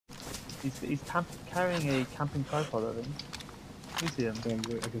He's carrying a camping tripod, I think. You see him?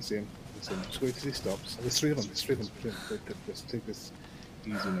 I can see him. Just wait till he stops. There's three of them. Let's take this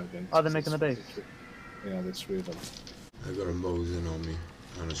easy now, then. Oh, they're making a base. Yeah, there's three of them. I got a Mosin on me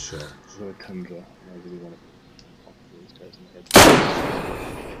and a shot. I've got a Tundra. I really want to pop these guys in the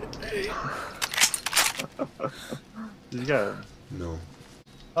head. Did you go? No.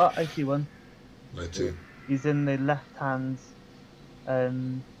 Oh, I see one. Where to? He's in the left hand,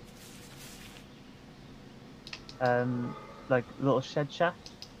 like little shed shaft.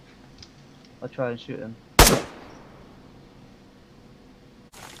 I'll try and shoot him.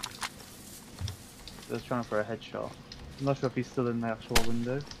 I was trying for a headshot. I'm not sure if he's still in the actual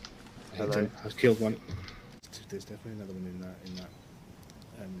window. I've killed one. There's definitely another one in that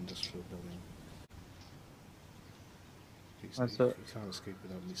industrial building. He can't escape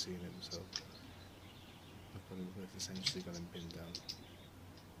without me seeing him, so I've essentially got him pinned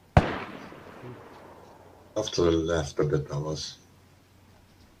down. Off to the left a bit, that was.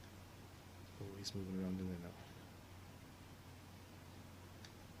 Oh, he's moving around in there now.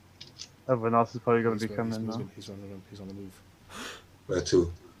 Everyone else is probably going to be coming now. He's on the move. Where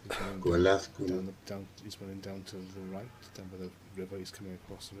to? Going left? Down, he's running down to the right, down by the river. He's coming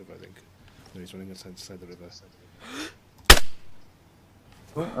across the river, I think. No, he's running inside the river.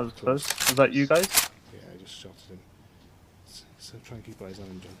 Oh, that was close. Was that you guys? Yeah, I just shot at him. So try and keep eyes on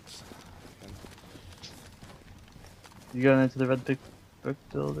him, John. You going into the red brick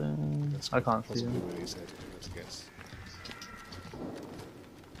building? I can't see him. Where he's headed, let's guess.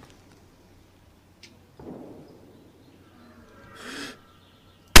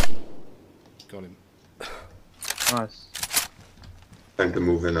 Got him. Nice. Time to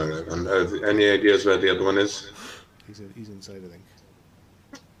move in, I reckon. Any ideas where the other one is? He's inside, I think.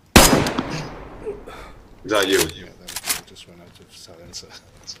 Is that you? Yeah, that was me. I just ran out of silencer.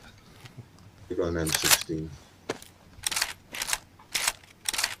 You got an M16.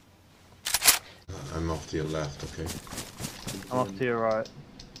 I'm off to your left, okay? I'm off to your right.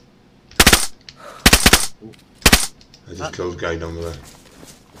 I just killed a guy down there.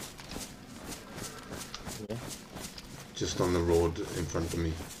 Yeah. Just on the road in front of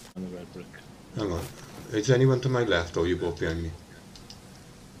me. On the red brick. Hang on. Is anyone to my left or are you both behind me?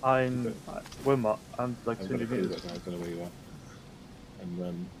 I'm like 200 meters. I don't know where you are.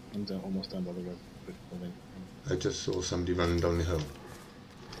 I'm down, almost down by the red brick building. I just saw somebody running down the hill.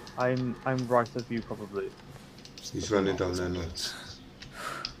 I'm right of you probably. He's running down there now.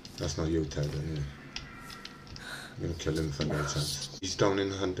 That's not you, Ted, anyway. I'm gonna kill him if I get a chance. He's down in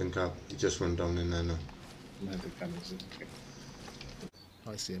the hunting cab. He just run down in there now.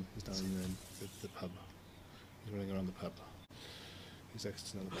 I see him. He's down in the pub. He's running around the pub. He's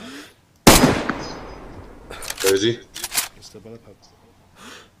exiting the pub. Where is he? He's still by the pub.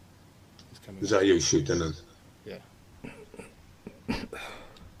 He's coming. Is that you shooting him? Yeah.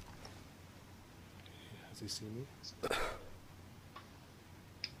 Has he seen me?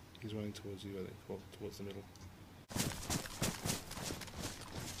 He's running towards you, I think, or towards the middle.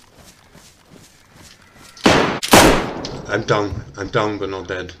 I'm down but not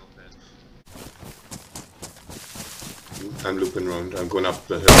dead. I'm looping around, I'm going up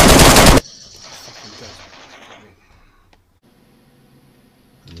the hill.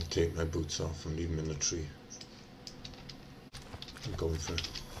 I'm gonna take my boots off and leave them in the tree. I'm going for it.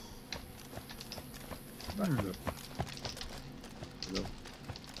 Back it up. No.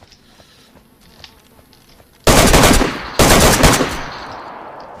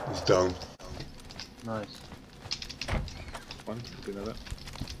 He's down. Nice. One, could be another.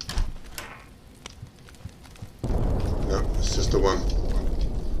 No, it's just the one.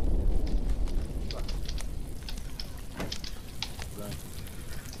 Right.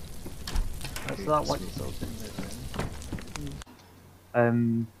 That's that white stuff.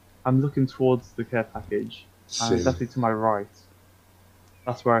 I'm looking towards the care package. And definitely to my right.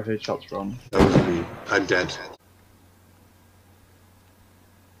 That's where I heard shots from. That was me. I'm dead.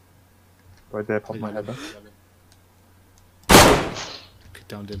 Right there, pop my head up.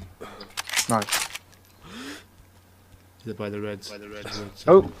 Downed him. Nice. They're by the reds.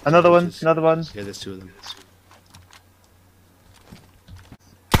 Oh, another one, another one. Yeah, there's two of them.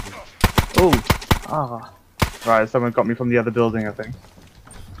 Oh, ah. Right, someone got me from the other building, I think.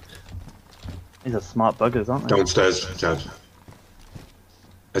 These are smart buggers, aren't they? Downstairs, Chad.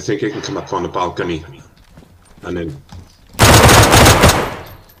 I think he can come up on the balcony. And then...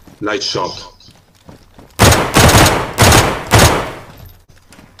 Nice shot.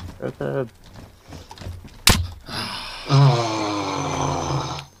 Good.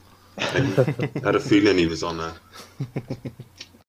 Ah. I had a feeling he was on there.